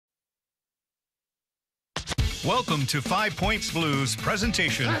Welcome to 5 Points Blues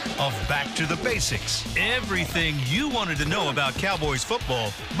presentation of Back to the Basics. Everything you wanted to know about Cowboys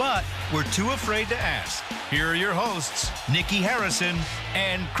football, but were too afraid to ask. Here are your hosts, Nikki Harrison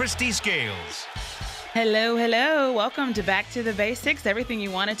and Christy Scales. Hello, hello. Welcome to Back to the Basics. Everything you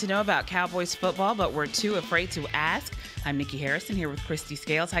wanted to know about Cowboys football, but were too afraid to ask. I'm Nikki Harrison here with Christy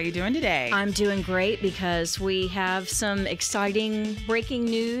Scales. How you doing today? I'm doing great because we have some exciting breaking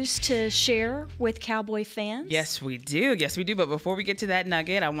news to share with Cowboy fans. Yes, we do. Yes, we do. But before we get to that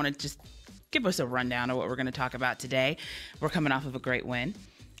nugget, I want to just give us a rundown of what we're going to talk about today. We're coming off of a great win,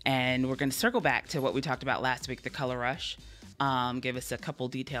 and we're going to circle back to what we talked about last week, the color rush. Give us a couple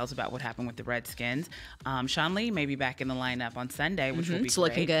details about what happened with the Redskins. Sean Lee may be back in the lineup on Sunday, which will be It's great.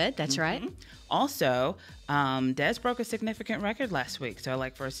 looking good. That's right. Also, Dez broke a significant record last week, so I'd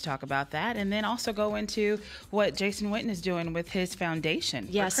like for us to talk about that, and then also go into what Jason Witten is doing with his foundation.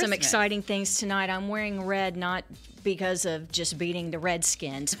 Yeah, for some Christmas. exciting things tonight. I'm wearing red not because of just beating the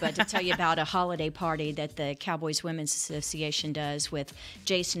Redskins, but to tell you about a holiday party that the Cowboys Women's Association does with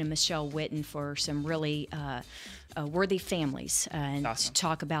Jason and Michelle Witten for some really worthy families, and Awesome. to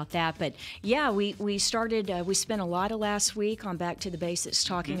talk about that. But yeah, we started, we spent a lot of last week on Back to the Basics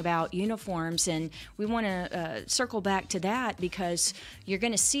talking about uniforms, and we want to circle back to that because you're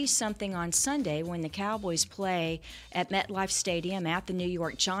going to see something on Sunday when the Cowboys play at MetLife Stadium at the New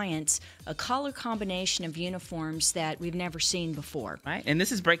York Giants, a color combination of uniforms that we've never seen before. Right, and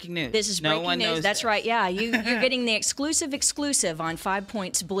this is breaking news. This is no breaking one news. knows That's this. right. Yeah, you're getting the exclusive on 5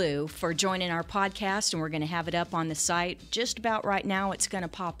 Points Blue for joining our podcast, and we're going to have it up on the site just about right now. It's going to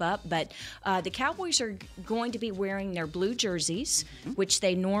pop up, but the Cowboys are going to be wearing their blue jerseys, which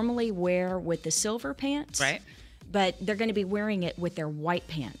they normally wear with the silver pants. Right. But they're going to be wearing it with their white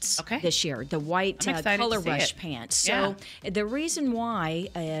pants this year, the white I'm excited color to see rush it. pants. So the reason why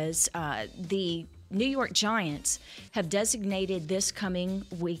is the New York Giants have designated this coming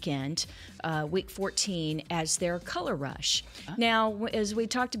weekend, week 14, as their color rush. Now, as we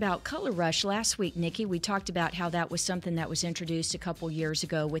talked about color rush last week, Nikki, we talked about how that was something that was introduced a couple years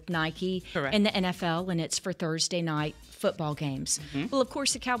ago with Nike and the NFL, and it's for Thursday night football games. Well, of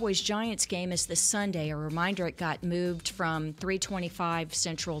course, the Cowboys-Giants game is this Sunday. A reminder, it got moved from 3:25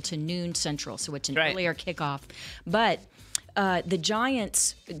 Central to noon Central, so it's an earlier kickoff. But the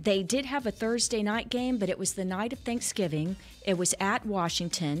Giants, they did have a Thursday night game, but it was the night of Thanksgiving. It was at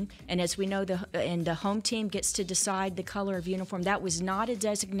Washington, and as we know, the home team gets to decide the color of uniform. That was not a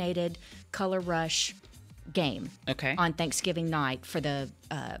designated color rush game on Thanksgiving night for the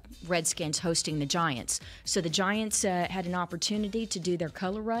Redskins hosting the Giants. So the Giants had an opportunity to do their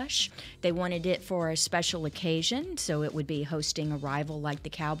color rush. They wanted it for a special occasion, so it would be hosting a rival like the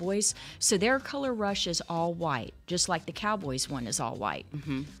Cowboys. So their color rush is all white, just like the Cowboys one is all white.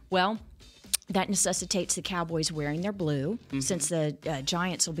 Well, that necessitates the Cowboys wearing their blue, since the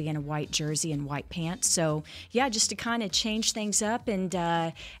Giants will be in a white jersey and white pants. So, yeah, just to kind of change things up. And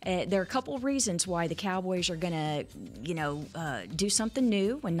there are a couple of reasons why the Cowboys are going to, do something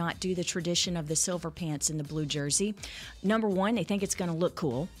new and not do the tradition of the silver pants and the blue jersey. Number one, they think it's going to look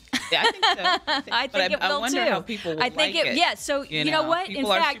cool. Yeah, I think so. I think it will I wonder too. how people would I think like it. Yeah. So you know what? In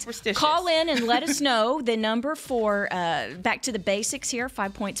fact, call in and let us know. The number for Back to the Basics here,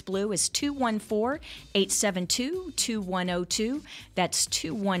 5 Points Blue, is 214-872-2102. That's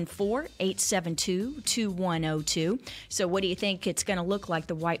 214-872-2102. So what do you think it's going to look like?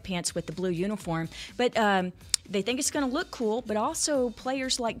 The white pants with the blue uniform, but. They think it's going to look cool, but also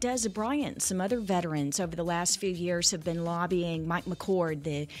players like Dez Bryant, some other veterans over the last few years have been lobbying Mike McCord,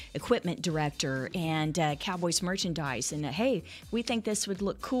 the equipment director, and Cowboys merchandise. And hey, we think this would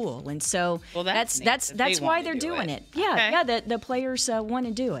look cool, and so that's why they're doing it. Yeah, the players want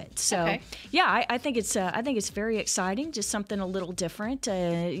to do it. So yeah, I think it's very exciting, just something a little different.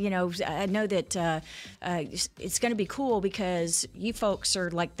 I know that it's going to be cool because you folks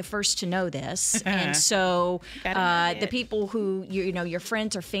are like the first to know this, and so. The people who, your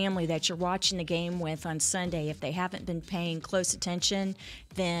friends or family that you're watching the game with on Sunday, if they haven't been paying close attention,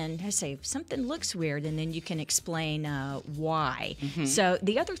 then I say something looks weird, and then you can explain why. So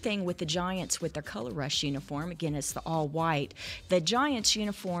the other thing with the Giants with their color rush uniform, again, it's the all white. The Giants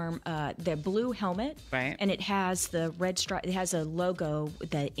uniform, the blue helmet, and it has the red stripe. It has a logo,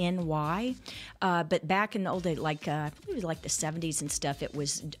 the NY. But back in the old days, I believe it was like the 70s and stuff, it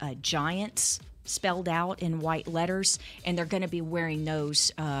was Giants spelled out in white letters, and they're going to be wearing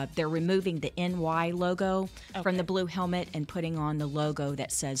those. They're removing the NY logo from the blue helmet and putting on the logo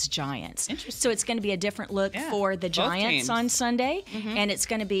that says Giants. Interesting. So it's going to be a different look for the Giants on Sunday, and it's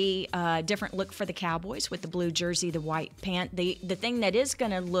going to be a different look for the Cowboys with the blue jersey, the white pant. The thing that is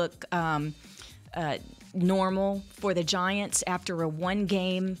going to look normal for the Giants after a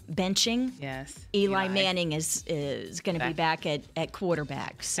one-game benching. Yes. Eli Manning is going to be back at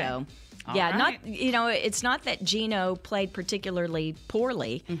quarterback. So, All right. it's not that Geno played particularly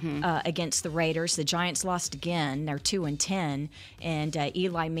poorly against the Raiders. The Giants lost again. They're 2-10, and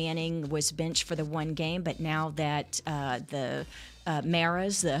Eli Manning was benched for the one game. But now that the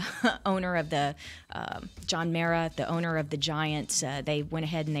Mara's, the owner of the John Mara, the owner of the Giants, they went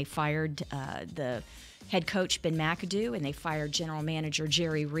ahead and they fired the head coach Ben McAdoo, and they fired general manager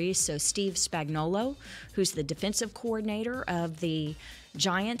Jerry Reese. So Steve Spagnuolo, who's the defensive coordinator of the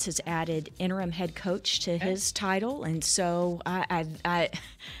Giants, has added interim head coach to his title. And so I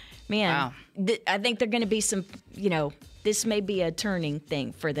think they're going to be some, this may be a turning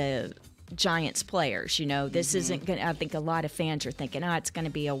thing for the Giants players. This isn't going to, I think a lot of fans are thinking, it's going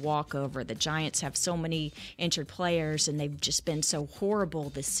to be a walkover. The Giants have so many injured players, and they've just been so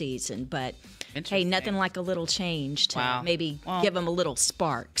horrible this season. But hey, nothing like a little change to maybe give them a little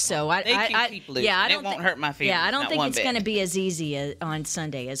spark. So they can keep losing. It won't hurt my feelings. Yeah, I don't think it's going to be as easy on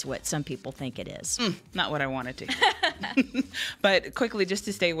Sunday as what some people think it is. Not what I wanted to. But quickly, just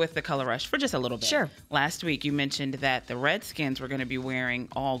to stay with the color rush for just a little bit. Sure. Last week you mentioned that the Redskins were going to be wearing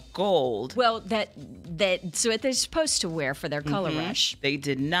all gold. Well, so what they're supposed to wear for their color rush. They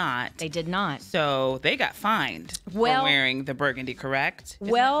did not. They did not. So they got fined for wearing the burgundy, correct?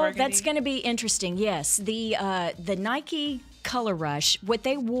 Well, that's going to be interesting. Yes, the Nike Color Rush, what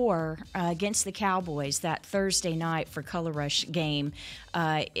they wore against the Cowboys that Thursday night for Color Rush game,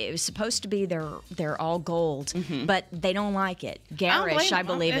 it was supposed to be their all gold, but they don't like it. Garish, I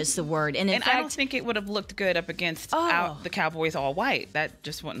believe, is the word. And in fact, I don't think it would have looked good up against the Cowboys all white. That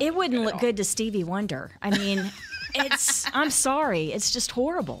just wouldn't. It wouldn't look good to Stevie Wonder. I mean, I'm sorry, it's just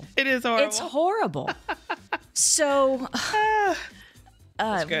horrible. It is horrible. It's horrible. So.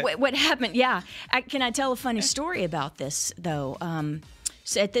 What happened? Yeah. Can I tell a funny story about this, though?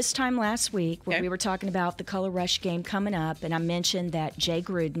 So at this time last week, when we were talking about the Color Rush game coming up, and I mentioned that Jay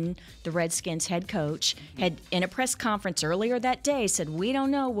Gruden, the Redskins head coach, had in a press conference earlier that day said, we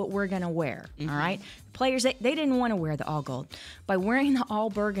don't know what we're going to wear, all right? Players, they didn't want to wear the all gold. By wearing the all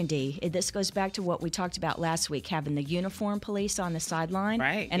burgundy, this goes back to what we talked about last week, having the uniform police on the sideline.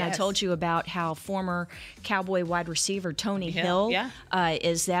 Right, and I told you about how former Cowboy wide receiver Tony Hill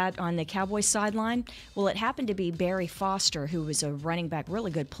is that on the Cowboy sideline. Well, it happened to be Barry Foster, who was a running back,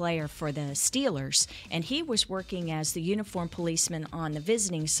 really good player for the Steelers, and he was working as the uniform policeman on the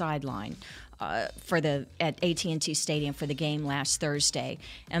visiting sideline. At AT&T Stadium for the game last Thursday.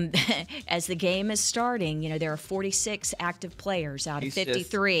 And as the game is starting, there are 46 active players out of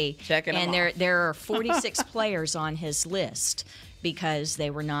 53. And there are 46 players on his list because they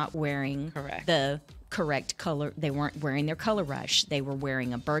were not wearing the correct color. They weren't wearing their color rush. They were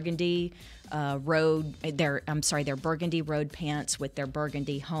wearing a burgundy their burgundy road pants with their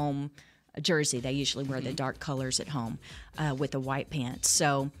burgundy home jersey. They usually wear the dark colors at home with the white pants.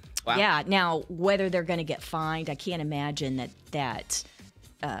 So yeah, now whether they're going to get fined, I can't imagine that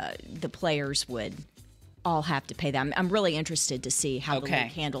the players would all have to pay that. I'm really interested to see how the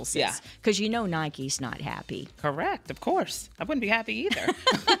league handles this because Nike's not happy. Correct, of course. I wouldn't be happy either.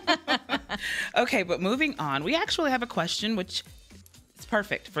 Okay, but moving on, we actually have a question which is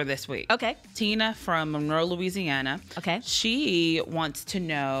perfect for this week. Okay. Tina from Monroe, Louisiana. Okay. She wants to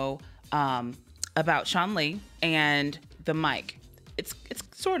know about Sean Lee and the mic. It's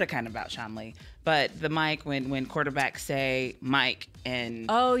sort of kind of about Sean Lee, but the mic when quarterbacks say Mike and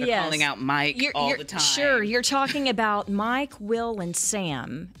they're calling out Mike all the time. Sure, you're talking about Mike, Will, and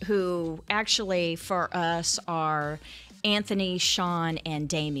Sam, who actually for us are Anthony, Sean, and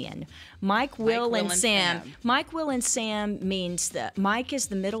Damien. Mike, Will, and Sam. Mike, Will, and Sam means that Mike is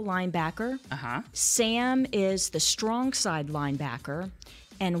the middle linebacker. Sam is the strong side linebacker.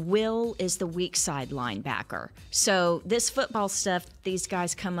 And Will is the weak side linebacker. So this football stuff these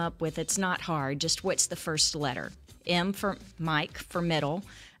guys come up with, it's not hard. Just what's the first letter? M for Mike for middle,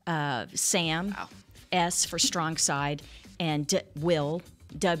 Sam, S for strong side, and Will,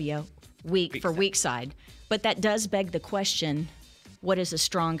 W, weak for weak side. But that does beg the question, what is a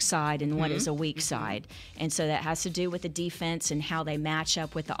strong side and what is a weak side? And so that has to do with the defense and how they match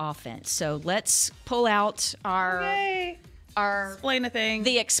up with the offense. So let's pull out Explain a thing.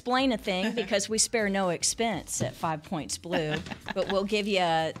 The explain a thing, because we spare no expense at 5 Points Blue. But we'll give you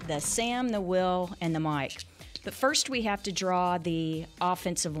the Sam, the Will, and the Mike. But first we have to draw the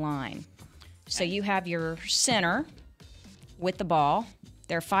offensive line. So you have your center with the ball.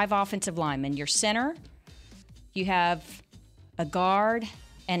 There are 5 offensive linemen. Your center, you have a guard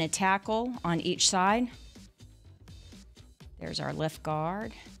and a tackle on each side. There's our left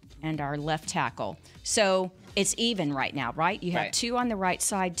guard. and our left tackle. So it's even right now, right? You have Right. 2 on the right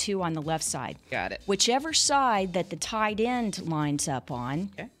side, 2 on the left side. Got it. Whichever side that the tight end lines up on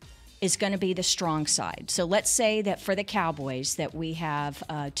Okay. is going to be the strong side. So let's say that for the Cowboys that we have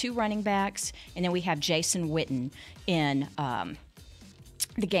 2 running backs, and then we have Jason Witten in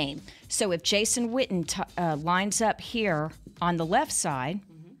the game. So if Jason Witten lines up here on the left side,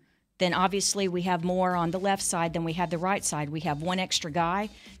 then obviously we have more on the left side than we have the right side. We have 1 extra guy.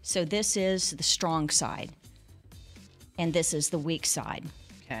 So this is the strong side, and this is the weak side.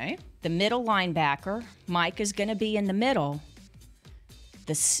 Okay. The middle linebacker, Mike, is going to be in the middle.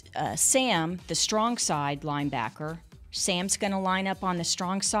 Sam, the strong side linebacker, Sam's going to line up on the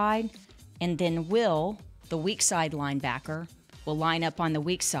strong side, and then Will, the weak side linebacker, will line up on the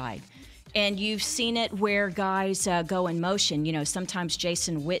weak side. And you've seen it where guys go in motion. You know, sometimes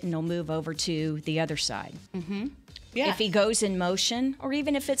Jason Witten will move over to the other side. Yeah. If he goes in motion, or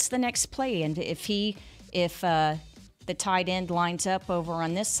even if it's the next play, and if the tight end lines up over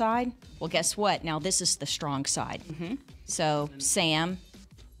on this side, well, guess what? Now this is the strong side. So Sam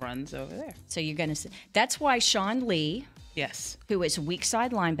runs over there. So you're going to see. That's why Sean Lee, Yes. who is weak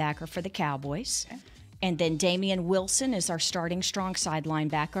side linebacker for the Cowboys, and then Damian Wilson is our starting strong side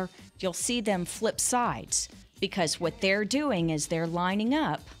linebacker. You'll see them flip sides because what they're doing is they're lining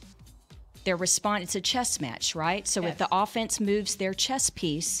up. It's a chess match, right? So if the offense moves their chess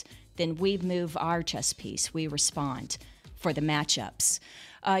piece, then we move our chess piece. We respond for the matchups.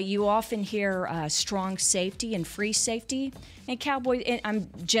 You often hear strong safety and free safety, and Cowboys. And I'm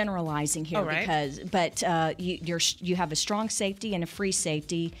generalizing here but you have a strong safety and a free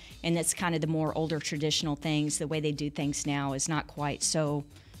safety, and that's kind of the more older traditional things. The way they do things now is not quite so.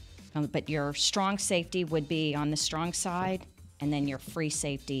 But your strong safety would be on the strong side, and then your free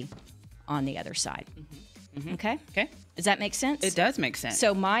safety on the other side. Okay. Okay. Does that make sense? It does make sense.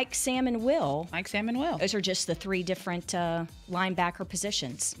 So Mike, Sam, and Will. Mike, Sam, and Will. Those are just the 3 different linebacker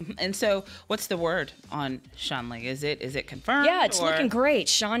positions. And so, what's the word on Sean Lee? Is it confirmed? Yeah, it's or- looking great.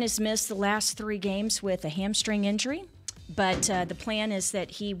 Sean has missed the last 3 games with a hamstring injury, but the plan is that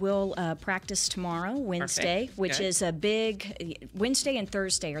he will practice tomorrow, Wednesday, which Good. is a big. Wednesday and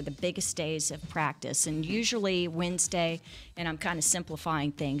Thursday are the biggest days of practice, and usually Wednesday, and I'm kind of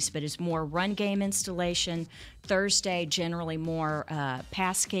simplifying things, but it's more run game installation. Thursday, generally more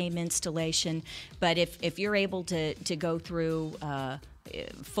pass game installation. But if you're able to go through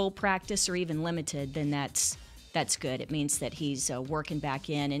full practice or even limited, then that's good. It means that he's working back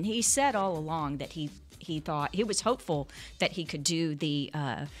in. And he said all along that he thought he was hopeful that he could do the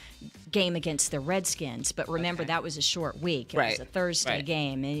game against the Redskins. But remember, that was a short week. It was a Thursday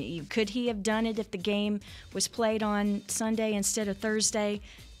game. And could he have done it if the game was played on Sunday instead of Thursday?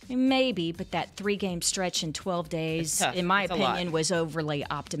 Maybe, but that 3-game stretch in 12 days, in my opinion, was overly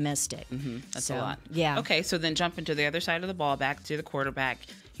optimistic. That's a lot. Yeah. Okay, so then jumping to the other side of the ball, back to the quarterback.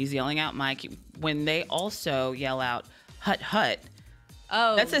 He's yelling out Mike. When they also yell out, hut, hut.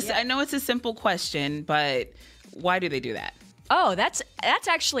 Oh, I know it's a simple question, but why do they do that? Oh, that's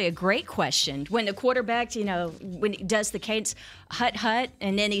actually a great question. When the quarterback, when he does the cadence, hut, hut,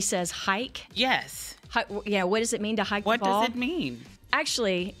 and then he says hike. Yes. What does it mean to hike What the ball? does it mean?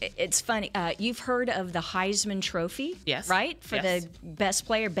 Actually, it's funny. You've heard of the Heisman Trophy, Yes. right? For Yes. the best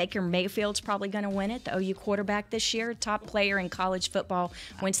player, Baker Mayfield's probably going to win it. The OU quarterback this year, top player in college football,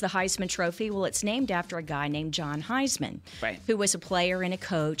 wins the Heisman Trophy. Well, it's named after a guy named John Heisman, who was a player and a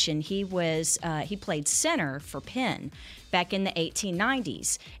coach, and he played center for Penn back in the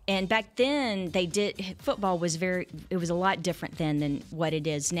 1890s. And back then, football was it was a lot different then than what it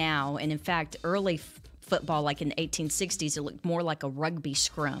is now. And in fact, early football, like in the 1860s, it looked more like a rugby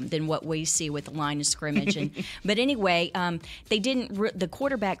scrum than what we see with the line of scrimmage. But anyway, the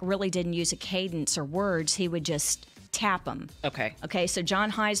quarterback really didn't use a cadence or words. He would just tap them. Okay, so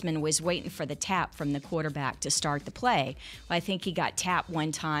John Heisman was waiting for the tap from the quarterback to start the play. Well, I think he got tapped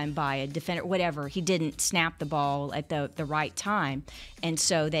one time by a defender, whatever. He didn't snap the ball at the right time. And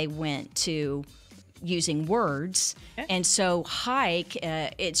so they went to using words. And so hike,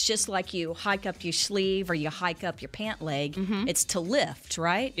 it's just like you hike up your sleeve or you hike up your pant leg. It's to lift,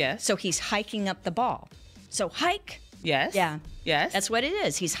 right? Yes. So he's hiking up the ball. So hike. Yes. Yeah. Yes. That's what it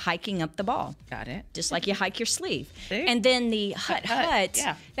is. He's hiking up the ball. Got it. Just like you hike your sleeve. See? And then the hut,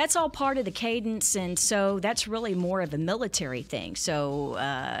 yeah. that's all part of the cadence. And so that's really more of a military thing. So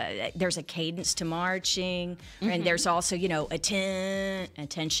there's a cadence to marching. And there's also, attention,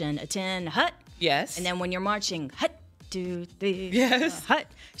 attend, hut. Yes. And then when you're marching, hut, do, Yes. hut.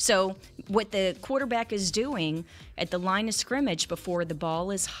 So what the quarterback is doing at the line of scrimmage before the ball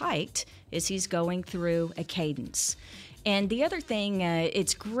is hiked is he's going through a cadence. And the other thing,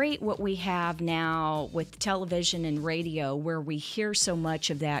 it's great what we have now with television and radio where we hear so much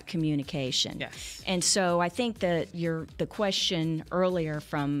of that communication. Yes. And so I think that the question earlier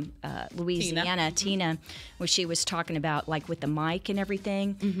from Louisiana, Tina, where she was talking about like with the mic and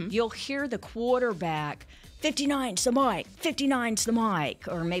everything, you'll hear the quarterback, 59's the mic, 59's the mic,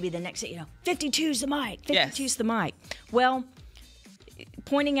 or maybe the next, 52's the mic, 52's the mic. Well,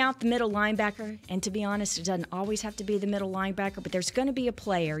 pointing out the middle linebacker, and to be honest, it doesn't always have to be the middle linebacker, but there's going to be a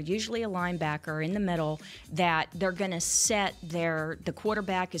player, usually a linebacker in the middle, that they're going to set the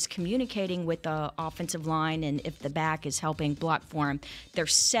quarterback is communicating with the offensive line, and if the back is helping block for him, they're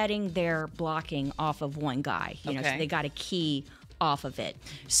setting their blocking off of one guy. So they got a key off of it.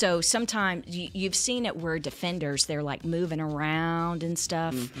 So sometimes you've seen it where defenders, they're like moving around and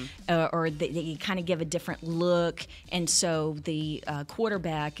stuff, or they kind of give a different look. And so the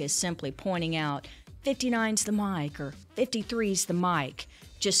quarterback is simply pointing out 59's the mic or 53's the mic,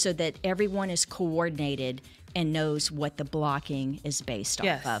 just so that everyone is coordinated and knows what the blocking is based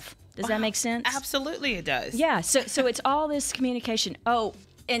off of. Does that make sense? Absolutely, it does. Yeah. So it's all this communication. Oh,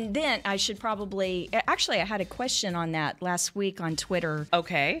 and then I should probably – actually, I had a question on that last week on Twitter.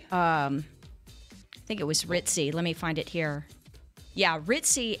 Okay. I think it was Ritzy. Let me find it here. Yeah,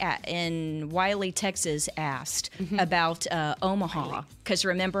 Ritzy in Wiley, Texas asked about Omaha. Because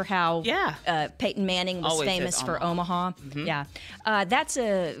remember how Peyton Manning was always famous for Omaha? Yeah. That's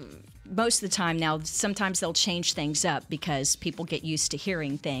most of the time now, sometimes they'll change things up because people get used to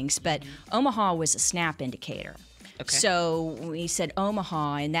hearing things. But Omaha was a snap indicator. Okay. So we said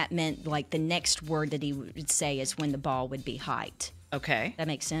Omaha, and that meant like the next word that he would say is when the ball would be hiked. Okay. That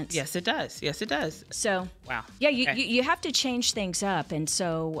makes sense? Yes, it does. Yes, it does. So, wow. Yeah, you have to change things up. And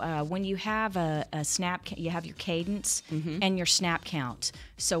so when you have a snap, you have your cadence and your snap count.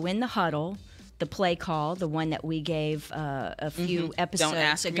 So in the huddle, the play call, the one that we gave a few episodes ago. Don't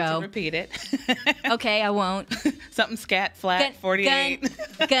ask me to repeat it. Okay, I won't. Something scat, flat,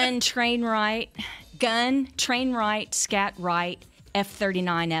 48. Gun, train right. Gun, train right, scat right,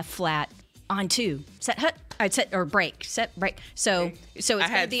 F39, F flat, on 2. Set, hut, or break, set, break. So it's going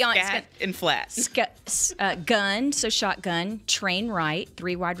to be on scat and flat. Gun, so shotgun, train right,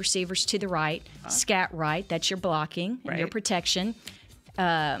 3 wide receivers to the right, scat right, that's your blocking and your protection.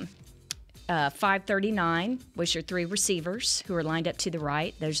 539 was your 3 receivers who are lined up to the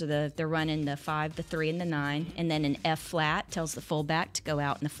right. They're running the 5, the 3, and the 9. And then an F flat tells the fullback to go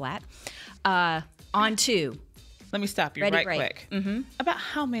out in the flat. On 2. Let me stop you Ready, quick. About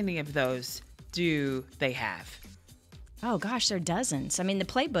how many of those do they have? Oh gosh, there are dozens. I mean, the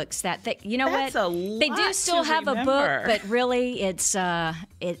playbooks you know That's what? a lot They do still to have remember. a book, but really, it's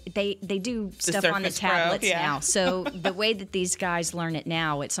they do stuff on the Surface Pro, tablets yeah. now. So the way that these guys learn it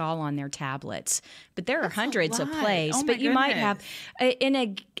now, it's all on their tablets. But there are hundreds of plays. Oh, but my you might have goodness. in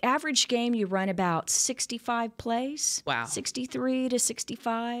an average game, you run about 65 plays. Wow. 63 to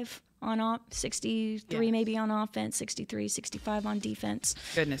 65. 63 maybe on offense, 63, 65 on defense.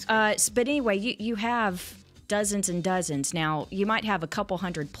 Goodness. But anyway, you have dozens and dozens. Now, you might have a couple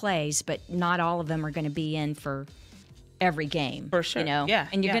hundred plays, but not all of them are going to be in for every game. For sure. Yeah.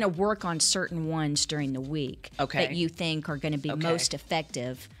 And you're going to work on certain ones during the week that you think are going to be most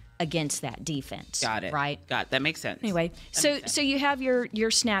effective against that defense. Got it. Right? Got it. That makes sense. Anyway, so you have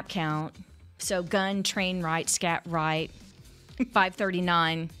your snap count. So gun, train right, scat right,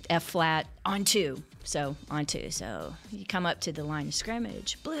 539, F flat, on 2. So on 2. So you come up to the line of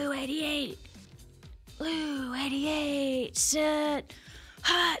scrimmage. Blue 88. Blue 88. Sit.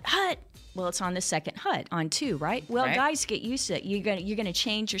 Hut. Well, it's on the second hut on 2, right? Well, guys, get used to it. You're gonna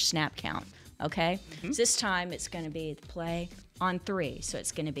change your snap count. Okay. So this time it's gonna be the play on 3. So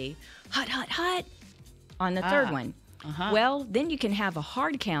it's gonna be hut on the third one. Well, then you can have a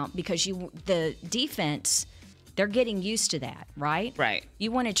hard count because the defense. They're getting used to that, right? Right.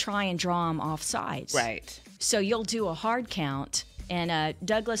 You want to try and draw them off sides. Right. So you'll do a hard count. And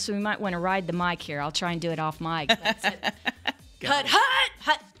Douglas, we might want to ride the mic here. I'll try and do it off mic. Hut.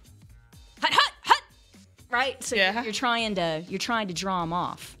 Right? So you're trying to draw them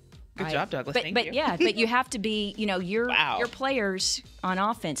off. Good job, Douglas. Thank you. But you have to be, your players on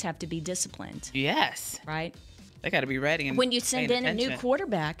offense have to be disciplined. Yes. Right? They got to be ready. And when you send in attention. a new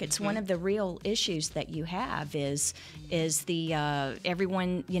quarterback, it's one of the real issues that you have is the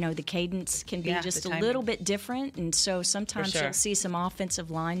everyone, the cadence can be just a little bit different, and so sometimes you'll see some offensive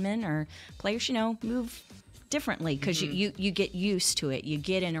linemen or players, move differently because you get used to it. You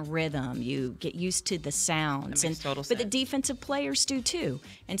get in a rhythm. You get used to the sounds. That makes total But the sense. defensive players do too.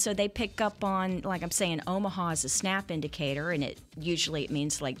 And so they pick up on, like I'm saying, Omaha is a snap indicator, and it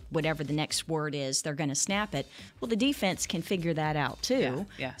means like whatever the next word is, they're going to snap it. Well, the defense can figure that out too.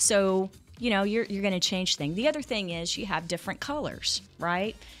 Yeah. So, you're going to change things. The other thing is you have different colors,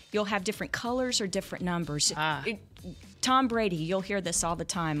 right? You'll have different colors or different numbers. Tom Brady, you'll hear this all the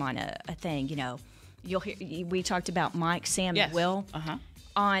time on a thing, You'll hear, we talked about Mike, Sam, Yes. and Will. Uh-huh.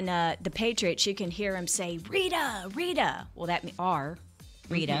 On the Patriots, you can hear him say, Rita, Rita. Well, that means R,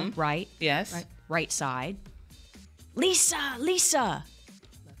 Rita, right? Yes. Right side. Lisa, Lisa,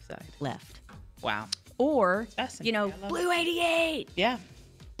 Left side. left. Wow. Or, Fascinating. I love Blue 88, Yeah.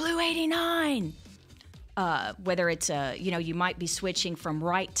 Blue 89. Whether it's you might be switching from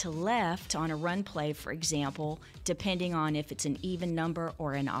right to left on a run play, for example, depending on if it's an even number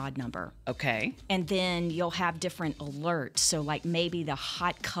or an odd number. Okay. And then you'll have different alerts. So, like maybe the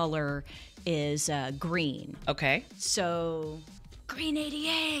hot color is green. Okay. So, green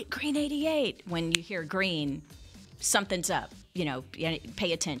 88, green 88. When you hear green, something's up.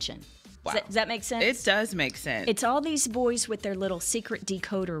 Pay attention. Wow. Does that make sense? It does make sense. It's all these boys with their little secret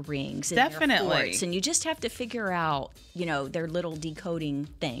decoder rings. In Definitely. Their forts, and you just have to figure out, their little decoding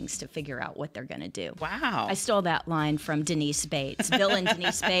things to figure out what they're going to do. Wow. I stole that line from Denise Bates. Bill and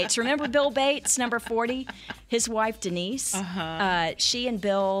Denise Bates. Remember Bill Bates, number 40? His wife, Denise. She and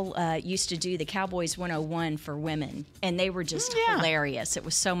Bill used to do the Cowboys 101 for women, and they were just hilarious. It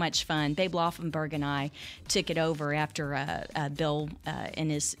was so much fun. Babe Laufenberg and I took it over after Bill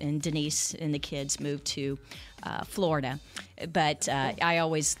and Denise and the kids moved to Florida. But I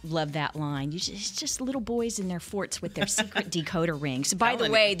always love that line. It's just little boys in their forts with their secret decoder rings. By the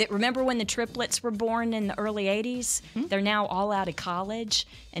way, remember when the triplets were born in the early 80s? They're now all out of college,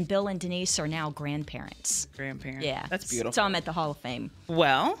 and Bill and Denise are now grandparents. Grandparents. Yeah. That's beautiful. So I'm at the Hall of Fame.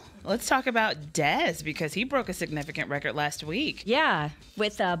 Well, let's talk about Dez because he broke a significant record last week. Yeah,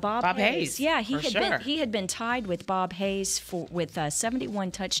 with Bob Hayes, Yeah, for sure. he had been tied with Bob Hayes with 71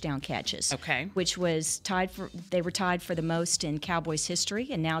 touchdown catches. Okay. Which was they were tied for the most in Cowboys history,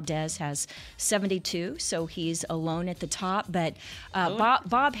 and now Dez has 72, so he's alone at the top. But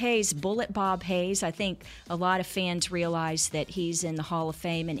Bob Hayes, Bullet Bob Hayes, I think a lot of fans realize that he's in the Hall of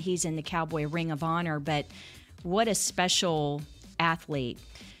Fame and he's in the Cowboy Ring of Honor, but what a special athlete.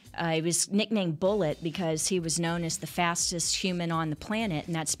 He was nicknamed Bullet because he was known as the fastest human on the planet,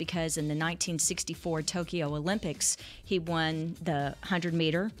 and that's because in the 1964 Tokyo Olympics, he won the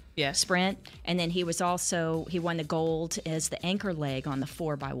 100-meter sprint, and then he won the gold as the anchor leg on the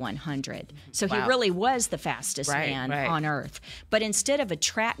 4x100. So he really was the fastest man on earth. But instead of a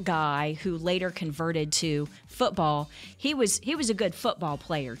track guy who later converted to football, he was a good football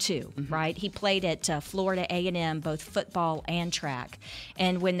player too, right? He played at Florida A&M, both football and track.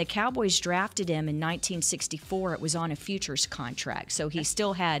 And when the Cowboys drafted him in 1964, it was on a futures contract, so he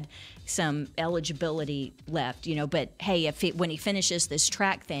still had some eligibility left, but hey, when he finishes this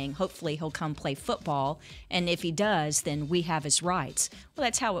track thing, hopefully he'll come play football, and if he does, then we have his rights. Well,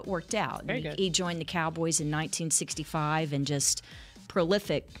 that's how it worked out. Very good. He joined the Cowboys in 1965 and just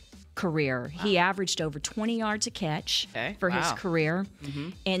prolific career. Wow. He averaged over 20 yards a catch for his career.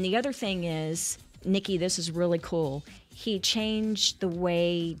 And the other thing is, Nikki, this is really cool. He changed the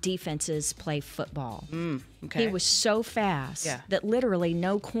way defenses play football. He was so fast that literally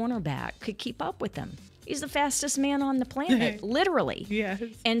no cornerback could keep up with him. He's the fastest man on the planet, literally. Yes.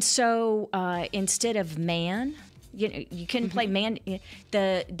 And so instead of man, you couldn't play man.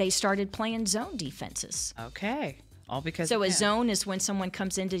 They started playing zone defenses. Okay. All because So of a him. zone is when someone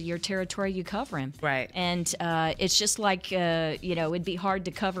comes into your territory, you cover him. Right. And it's just like, it'd be hard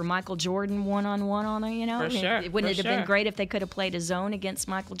to cover Michael Jordan one-on-one on him, For sure. Wouldn't it have been great if they could have played a zone against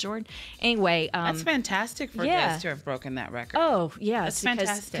Michael Jordan? Anyway. That's fantastic for Dez to have broken that record. Oh, yes. That's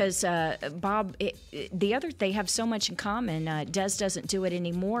fantastic. Because Bob, they have so much in common. Dez doesn't do it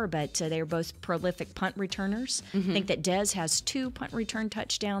anymore, but they're both prolific punt returners. I think that Dez has 2 punt return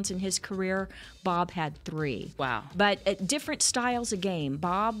touchdowns in his career. Bob had 3. Wow. But different styles of game.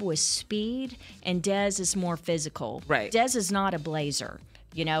 Bob was speed, and Dez is more physical. Right. Dez is not a blazer.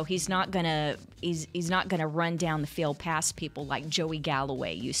 He's not gonna run down the field past people like Joey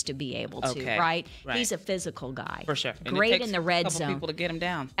Galloway used to be able to. Right. He's a physical guy. For sure. And Great it takes in the red a couple zone. people to get him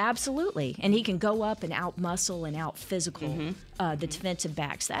down. Absolutely. And he can go up and out muscle and out physical the defensive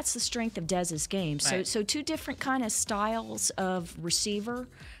backs. That's the strength of Dez's game. Right. So 2 different kind of styles of receiver.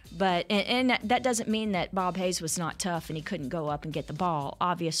 But and that doesn't mean that Bob Hayes was not tough and he couldn't go up and get the ball.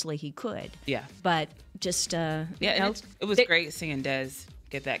 Obviously he could. Yeah. But just And it was great seeing Dez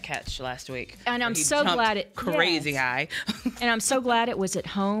get that catch last week. And I'm He so jumped glad it crazy high. And I'm so glad it was at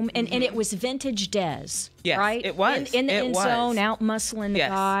home, and it was vintage Dez. Yes, right? it was. In the It end was. zone, out muscling the Yes.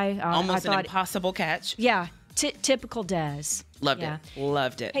 guy. Almost I an thought, impossible catch. yeah, typical Dez. Loved Yeah. it.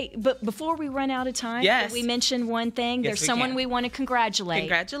 Loved it. Hey, but before we run out of time, Yes. can we mention one thing? Yes, There's we someone can. we want to congratulate.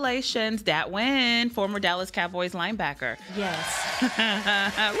 Congratulations, Dat Win, former Dallas Cowboys linebacker. Yes.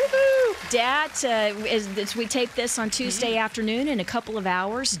 Woohoo! Dad, as we tape this on Tuesday afternoon in a couple of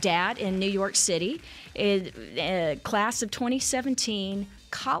hours, Dad in New York City, class of 2017,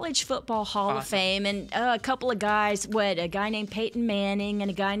 College Football Hall of Awesome. Fame, and a couple of guys, a guy named Peyton Manning, and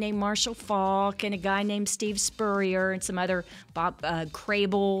a guy named Marshall Faulk, and a guy named Steve Spurrier, and some other Bob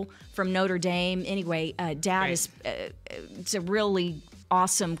Crable from Notre Dame. Anyway, Dad Great. it's a really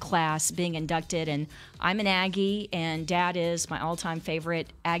awesome class being inducted, and I'm an Aggie, and Dad is my all-time favorite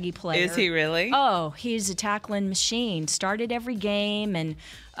Aggie player. Is he really? Oh, he's a tackling machine. Started every game and,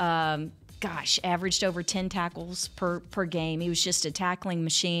 averaged over 10 tackles per game. He was just a tackling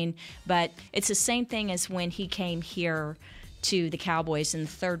machine. But it's the same thing as when he came here to the Cowboys in the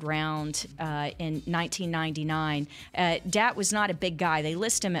third round in 1999. Dat was not a big guy. They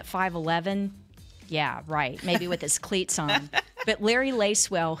list him at 5'11". Yeah, right. Maybe with his cleats on. But Larry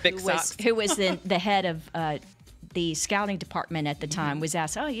Lacewell, Big socks. who was the head of the scouting department at the time, was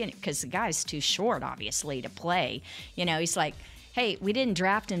asked, because the guy's too short, obviously, to play. He's like, hey, we didn't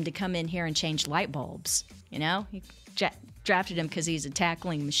draft him to come in here and change light bulbs. He drafted him because he's a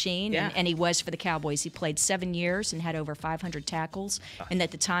tackling machine, Yeah. and he was for the Cowboys. He played 7 years and had over 500 tackles, and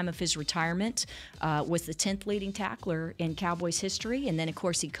at the time of his retirement was the 10th leading tackler in Cowboys history. And then, of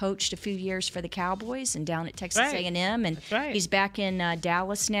course, he coached a few years for the Cowboys and down at Texas Right. A&M, and That's right. he's back in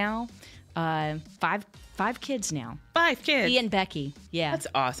Dallas now. Five kids now. 5 kids. He and Becky. Yeah. That's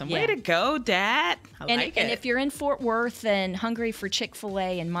awesome. Yeah. Way to go, Dad. I And, like and it. if you're in Fort Worth and hungry for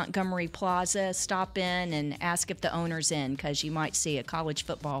Chick-fil-A in Montgomery Plaza, stop in and ask if the owner's in, because you might see a college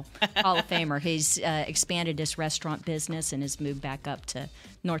football Hall of Famer. He's expanded his restaurant business and has moved back up to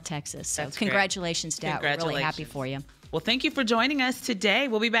North Texas. So That's great. congratulations, Dad. We're really happy Congratulations. for you. Well, thank you for joining us today.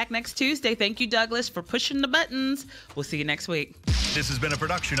 We'll be back next Tuesday. Thank you, Douglas, for pushing the buttons. We'll see you next week. This has been a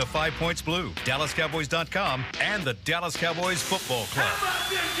production of 5 Points Blue, DallasCowboys.com, and the Dallas Cowboys Football Club. How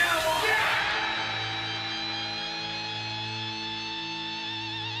about them Cowboys?